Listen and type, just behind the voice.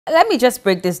Let me just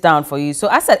break this down for you. So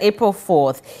as at April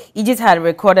 4th, Egypt had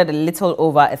recorded a little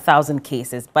over 1,000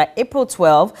 cases. By April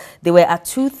 12th, they were at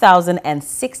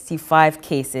 2,065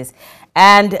 cases.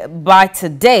 And by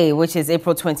today, which is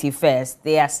April 21st,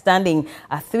 they are standing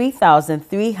at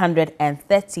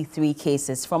 3,333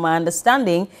 cases. From my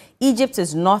understanding, Egypt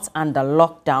is not under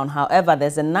lockdown. However,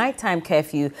 there's a nighttime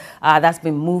curfew that's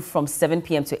been moved from 7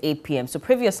 p.m. to 8 p.m. So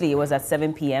previously it was at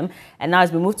 7 p.m. and now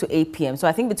it's been moved to 8 p.m. So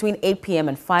I think between 8 p.m.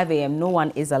 and 5 a.m. no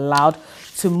one is allowed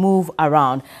to move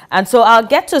around. And so I'll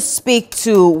get to speak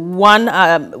to one,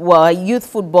 a youth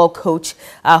football coach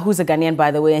who's a Ghanaian,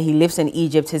 by the way, and he lives in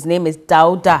Egypt. His name is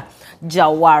Dauda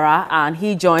Jawara, and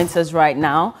he joins us right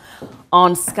now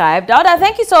on Skype. Dauda,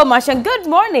 thank you so much, and good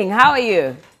morning. How are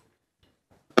you?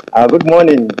 Good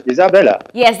morning, Isabella.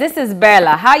 Yes, this is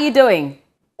Bella. How are you doing?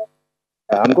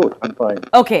 I'm good. I'm fine.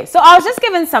 Okay, so I was just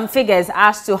giving some figures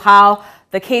as to how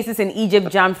the cases in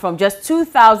Egypt jumped from just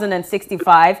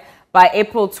 2,065 by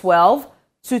April 12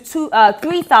 to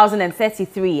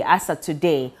 3,033 as of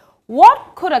today.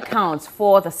 What could account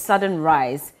for the sudden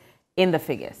rise in the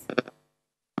figures?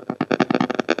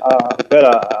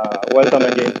 Bella, welcome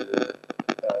again to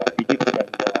Egypt.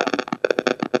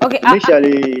 Okay.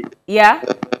 Initially, yeah.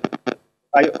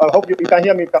 I hope you can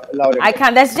hear me louder. I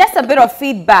can. There's just a bit of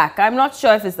feedback. I'm not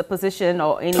sure if it's the position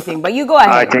or anything, but you go ahead.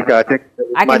 I think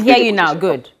I can hear you now.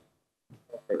 Good.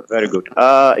 Okay, very good.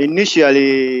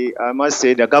 Initially, I must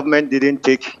say the government didn't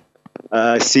take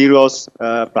serious,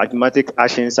 pragmatic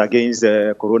actions against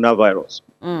the coronavirus.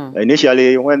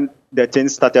 Initially, when the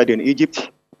things started in Egypt,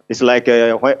 it's like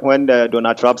when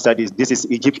Donald Trump said this is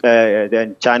Egypt,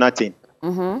 then China thing.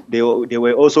 They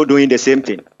were also doing the same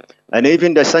thing. And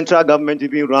even the central government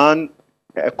even ran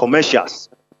commercials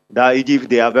that Egypt,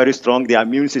 they are very strong, their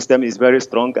immune system is very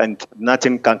strong, and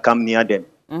nothing can come near them.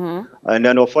 And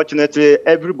then unfortunately,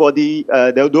 everybody,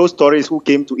 those tourists who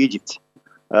came to Egypt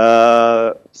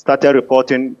started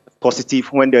reporting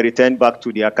positive when they returned back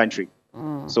to their country.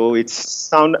 So it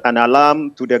sounded an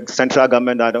alarm to the central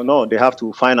government. I don't know, they have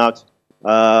to find out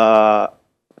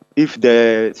if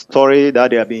the story that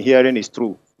they have been hearing is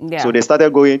true. Yeah. So they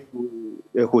started going to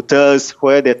the hotels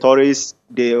where the tourists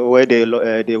they were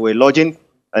lodging,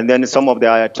 and then some of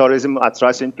the tourism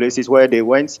attraction places where they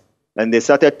went, and they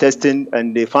started testing,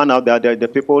 and they found out that the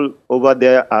people over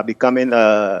there are becoming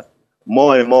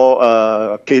more and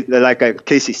more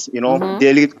cases,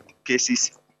 daily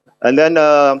cases. And then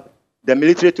the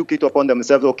military took it upon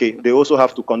themselves. Okay, they also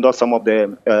have to conduct some of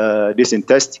the this in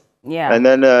test. Yeah. And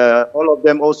then all of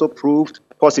them also proved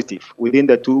positive within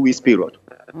the 2 weeks period.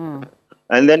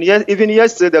 And then even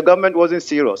yesterday, the government wasn't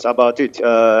serious about it.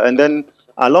 And then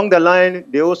along the line,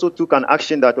 they also took an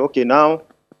action that, okay, now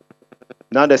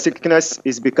the sickness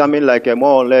is becoming like a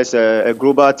more or less a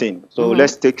global thing. So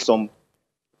let's take some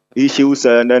issues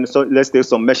and then let's take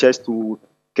some measures to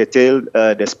curtail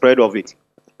the spread of it.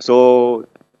 So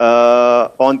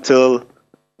until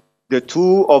the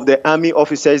 2 of the army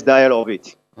officers died of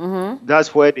it,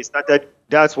 that's where they started.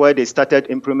 That's why they started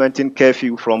implementing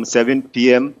curfew from 7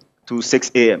 p.m. to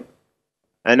 6 a.m.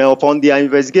 And upon their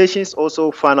investigations,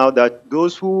 also found out that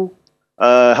those who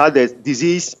had the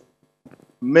disease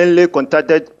mainly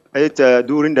contacted it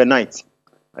during the night,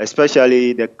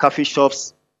 especially the coffee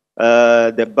shops,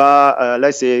 the bar.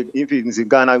 Let's say if it's in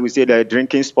Ghana, we say the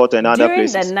drinking spot and other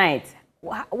places. During the night.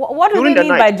 What do they mean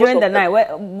by during the night?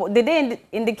 Did they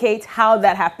indicate how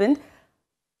that happened?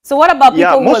 So what about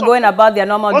people who were going about their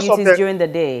normal duties during the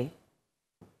day?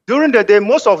 During the day,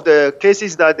 most of the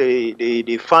cases that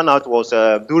they found out was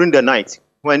during the night,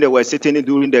 when they were sitting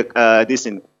during the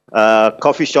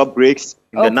coffee shop breaks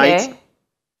in the night.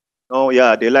 Oh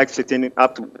yeah, they like sitting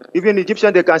up to, even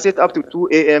Egyptians, they can sit up to 2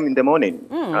 a.m. in the morning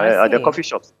at the coffee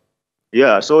shops.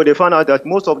 Yeah, so they found out that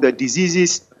most of the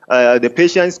diseases, the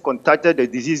patients contacted the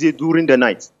diseases during the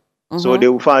night. So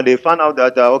they found out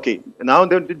that, okay, now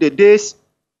the days,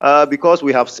 because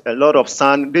we have a lot of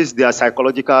sun, this is their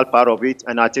psychological part of it,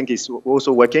 and I think it's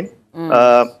also working.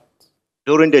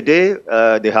 During the day,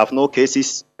 they have no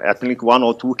cases. I think 1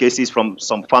 or 2 cases from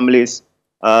some families.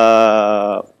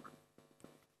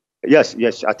 Yes,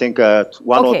 I think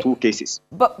 1 or 2 cases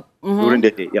during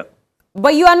the day, yeah.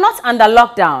 But you are not under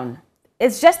lockdown.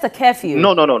 It's just a curfew.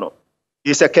 No.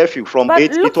 It's a curfew from but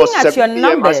 8. Looking at your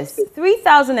numbers,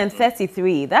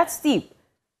 3,033, that's steep.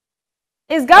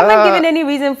 Is government giving any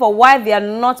reason for why they are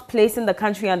not placing the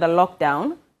country under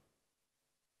lockdown?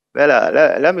 Well,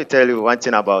 let me tell you one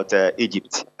thing about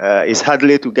Egypt. It's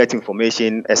hardly to get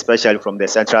information, especially from the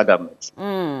central government.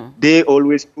 They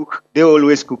always cook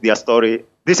their story.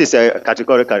 This is a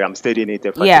categorical, I'm stating it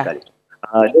practically.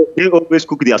 They always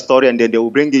cook their story and then they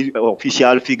will bring the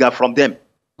official figure from them.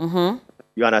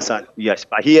 You understand? Yes.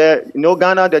 But here,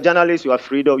 Ghana, the journalists, you have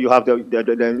freedom. You have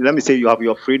let me say, you have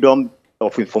your freedom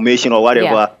of information or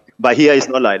whatever. Yeah. But here, it's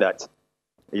not like that.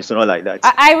 It's not like that.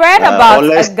 I read about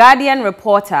a Guardian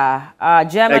reporter,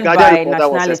 German by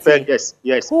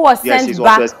nationality, who was sent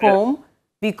back home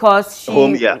because she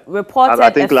reported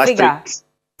a figure.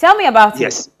 Tell me about it.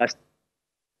 Yes.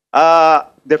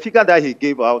 The figure that he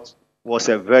gave out was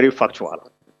very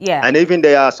factual. Yeah. And even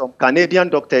there are some Canadian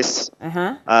doctors,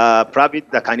 probably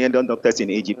the Canadian doctors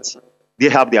in Egypt, they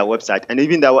have their website. And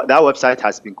even that website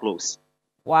has been closed.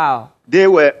 Wow. They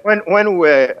were, when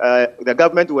the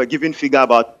government were giving figure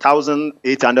about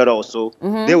 1,800 or so,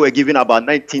 they were giving about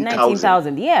 19,000.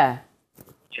 19,000, yeah.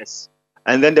 Yes.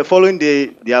 And then the following day,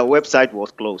 their website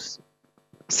was closed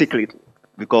secretly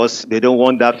because they don't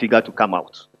want that figure to come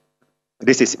out.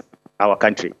 This is our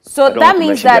country. So that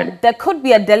means that there could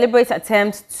be a deliberate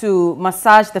attempt to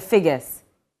massage the figures.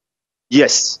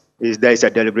 Yes, there is a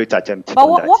deliberate attempt. But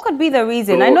what could be the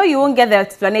reason? So, I know you won't get the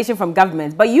explanation from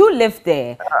government, but you live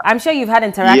there. I'm sure you've had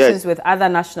interactions with other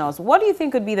nationals. What do you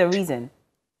think could be the reason?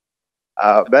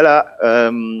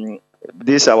 Bella,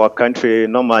 this our country,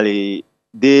 normally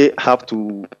they have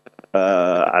to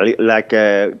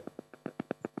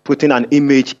put in an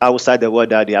image outside the world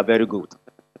that they are very good.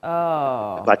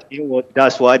 Oh. But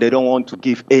that's why they don't want to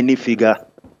give any figure.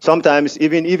 Sometimes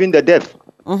even the death,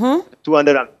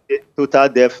 200 total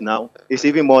death now, is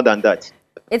even more than that.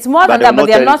 It's more than that, but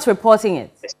they are not reporting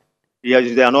it.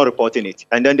 Yes, they are not reporting it.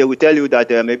 And then they will tell you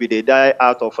that maybe they die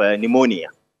out of pneumonia.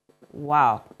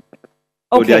 Wow.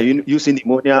 Okay. So they are using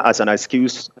pneumonia as an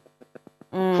excuse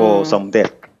for some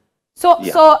death.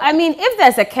 So, I mean, if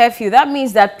there's a curfew, that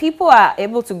means that people are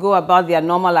able to go about their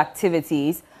normal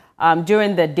activities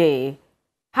during the day.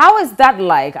 How is that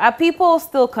like? Are people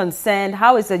still concerned?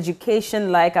 How is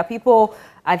education like? Are people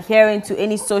adhering to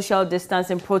any social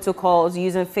distancing protocols,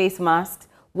 using face masks,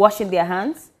 washing their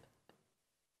hands?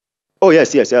 Oh,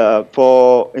 yes.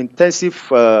 For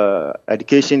intensive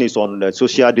education is on the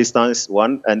social distance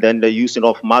one, and then the using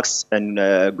of masks and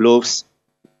gloves,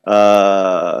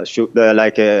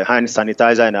 like hand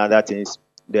sanitizer and other things.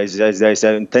 There's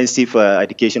an intensive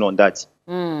education on that.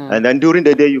 And then during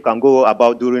the day, you can go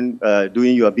about doing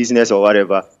your business or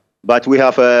whatever. But we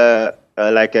have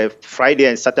like a Friday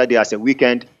and Saturday as a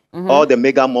weekend. All the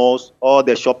mega malls, all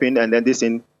the shopping, and then this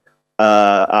in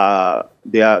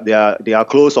they are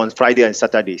closed on Friday and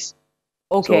Saturdays.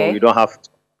 Okay. So you don't have.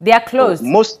 They are closed.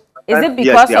 Is it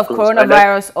because of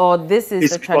coronavirus or this is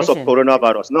the tradition? It's because of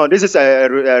coronavirus. No, this is a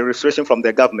restriction from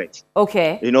the government.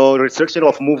 Okay. Restriction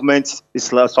of movement is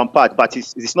some part, but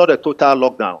it's not a total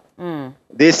lockdown.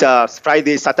 These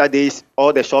Fridays, Saturdays,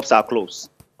 all the shops are closed.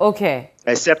 Okay.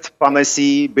 Except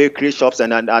pharmacy, bakery shops,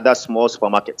 and other small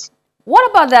supermarkets.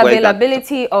 What about the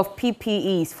availability of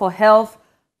PPEs for health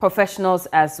professionals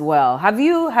as well?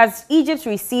 Has Egypt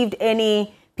received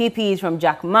any PPEs from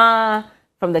Jack Ma,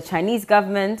 from the Chinese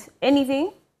government,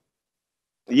 anything?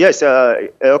 Yes,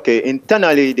 okay.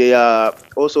 Internally, they are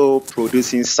also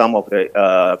producing some of the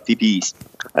PPEs.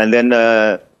 And then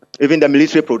even the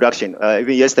military production,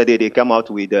 even yesterday, they come out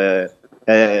with sanitizer?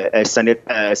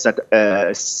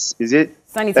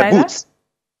 Boots.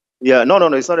 Yeah, no,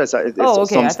 it's not it's okay. I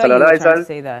thought you were trying to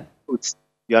say that. Boots.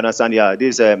 You understand? Yeah,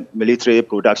 this is military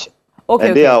production. Okay,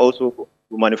 and they are also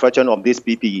manufacturing of these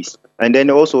PPEs. And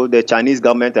then also the Chinese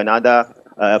government and other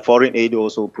foreign aid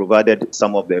also provided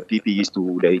some of the PPEs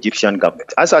to the Egyptian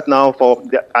government. As at now,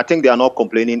 I think they are not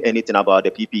complaining anything about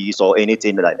the PPEs or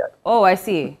anything like that. Oh, I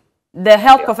see. The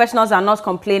health professionals are not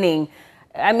complaining.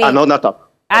 I mean,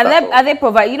 are they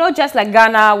provide? Just like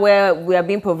Ghana, where we are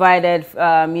being provided,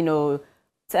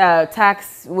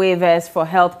 tax waivers for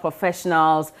health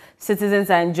professionals. Citizens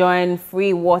are enjoying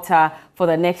free water for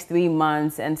the next 3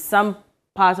 months, and some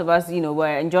part of us,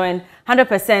 we're enjoying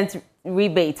 100%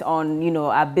 rebate on,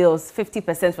 our bills,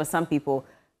 50% for some people.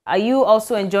 Are you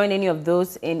also enjoying any of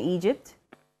those in Egypt?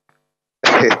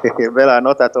 Well,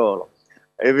 not at all.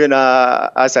 Even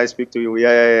as I speak to you,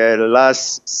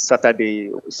 last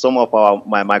Saturday, some of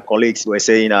my colleagues were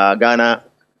saying Ghana,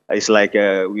 it's like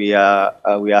we are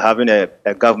having a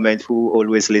government who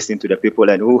always listen to the people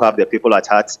and who have the people at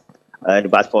heart.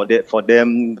 But for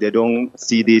them, they don't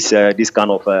see this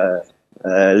kind of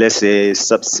let's say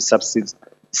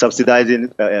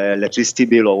subsidizing electricity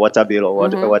bill or water bill or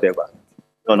whatever.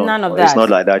 No, none of that. It's not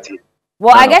like that.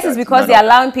 Well, I guess it's because they're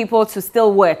allowing people to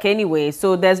still work anyway.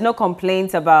 So there's no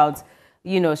complaints about,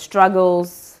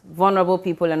 struggles, vulnerable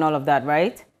people and all of that,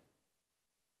 right?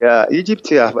 Yeah, Egypt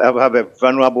have a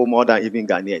vulnerable more than even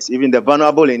Ghanaians. Even the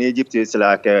vulnerable in Egypt is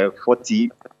like 40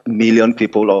 million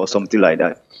people or something like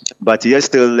that. But yet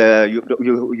still,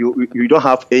 you don't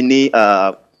have any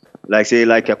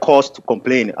like a cause to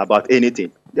complain about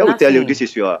anything. They will tell you this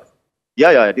is your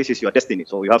this is your destiny,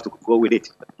 so you have to go with it.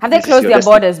 Have they closed their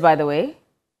borders, by the way?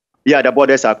 Yeah, the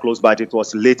borders are closed, but it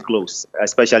was late closed,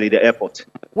 especially the airport.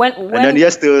 And then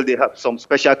yes, still they have some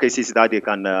special cases that they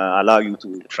can allow you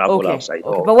to travel outside.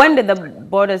 Okay. But when did the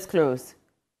borders close,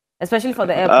 especially for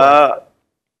the airport?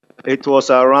 It was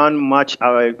around March,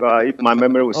 if my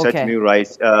memory will set me right,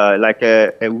 like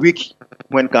a week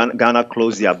when Ghana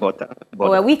closed their border.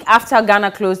 Oh, a week after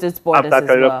Ghana closed its borders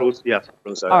after Ghana closed, yes.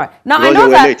 All right. Now, I know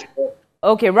that...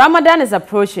 Okay, Ramadan is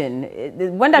approaching.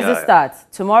 When does it start?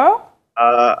 Tomorrow?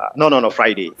 No,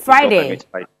 Friday. Friday.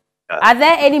 Are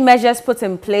there any measures put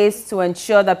in place to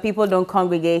ensure that people don't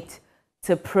congregate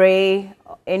to pray,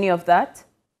 any of that?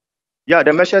 Yeah,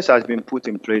 the measures has been put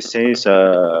in place since,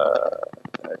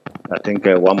 I think,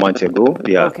 1 month ago.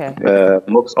 Yeah. Okay.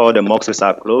 All the mosques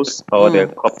are closed. All the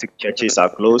Coptic churches are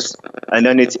closed. And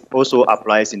then it also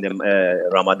applies in the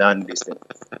Ramadan distance.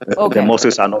 The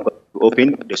mosques are not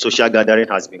open. The social gathering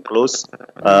has been closed.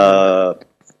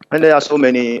 And there are so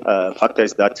many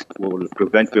factors that will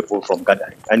prevent people from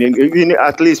gathering. And even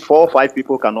at least 4 or 5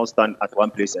 people cannot stand at one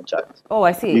place and chat. Oh,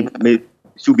 I see. It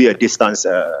should be a distance.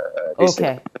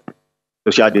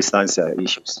 Social distance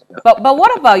issues. Yeah. But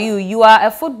what about you? You are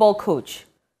a football coach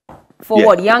for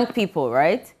what? Young people,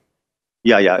 right?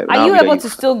 Yeah. Are you able to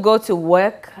still go to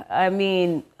work? I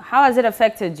mean, how has it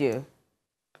affected you?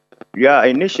 Yeah,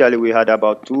 initially we had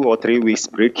about 2 or 3 weeks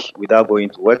break without going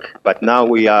to work, but now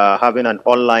we are having an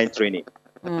online training.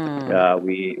 We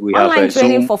online have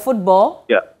training Zoom. For football.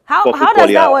 Yeah. How football,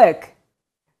 does that work?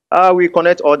 We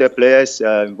connect all the players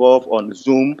involved on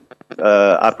Zoom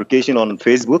application on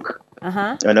Facebook,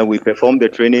 and then we perform the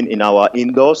training in our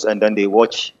indoors, and then they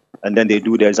watch, and then they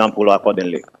do the example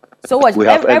accordingly. So what?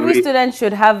 Every student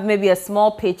should have maybe a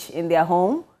small pitch in their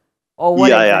home, or what?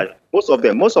 Yeah. Most of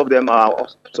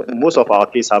our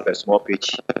kids have a small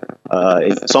pitch.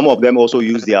 Some of them also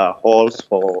use their halls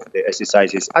for the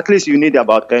exercises. At least you need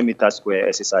about 10 meters square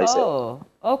exercise. Oh,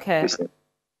 okay.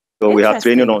 So we have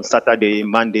training on Saturday,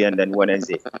 Monday, and then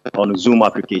Wednesday on Zoom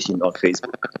application on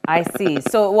Facebook. I see.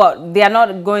 So what? They are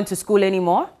not going to school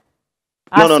anymore?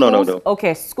 No.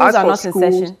 Okay, schools are not in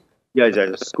session.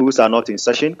 Yeah, schools are not in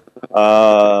session.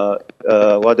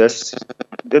 What else?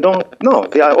 They don't. No,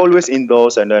 they are always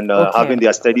indoors and then having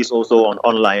their studies also on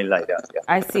online like that. Yeah.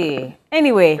 I see.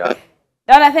 Anyway,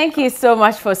 Dada, thank you so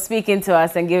much for speaking to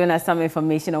us and giving us some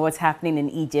information on what's happening in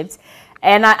Egypt.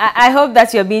 And I hope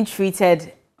that you're being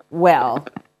treated well.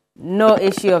 No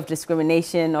issue of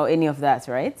discrimination or any of that,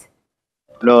 right?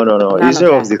 No.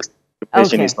 Issue of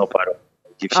discrimination is not part of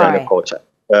Egyptian culture.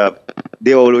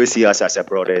 They always see us as a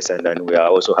brothers, and then we are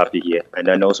also happy here. And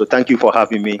then also thank you for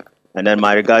having me. And then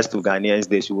my regards to Ghanaians,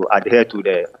 they should adhere to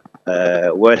the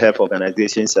World Health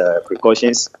Organization's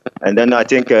precautions. And then I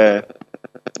think the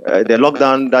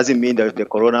lockdown doesn't mean that the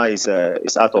corona is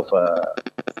out of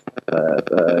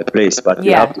place, but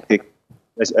you have to take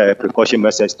precaution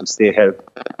measures to stay healthy.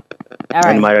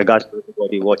 And my regards to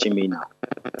everybody watching me now.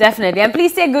 Definitely. And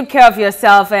please take good care of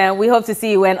yourself, and we hope to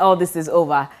see you when all this is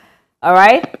over. All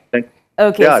right?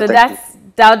 Okay, so that's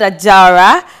Dauda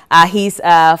Jawara. He's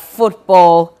a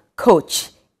football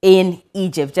coach in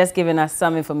Egypt, just giving us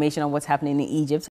some information on what's happening in Egypt.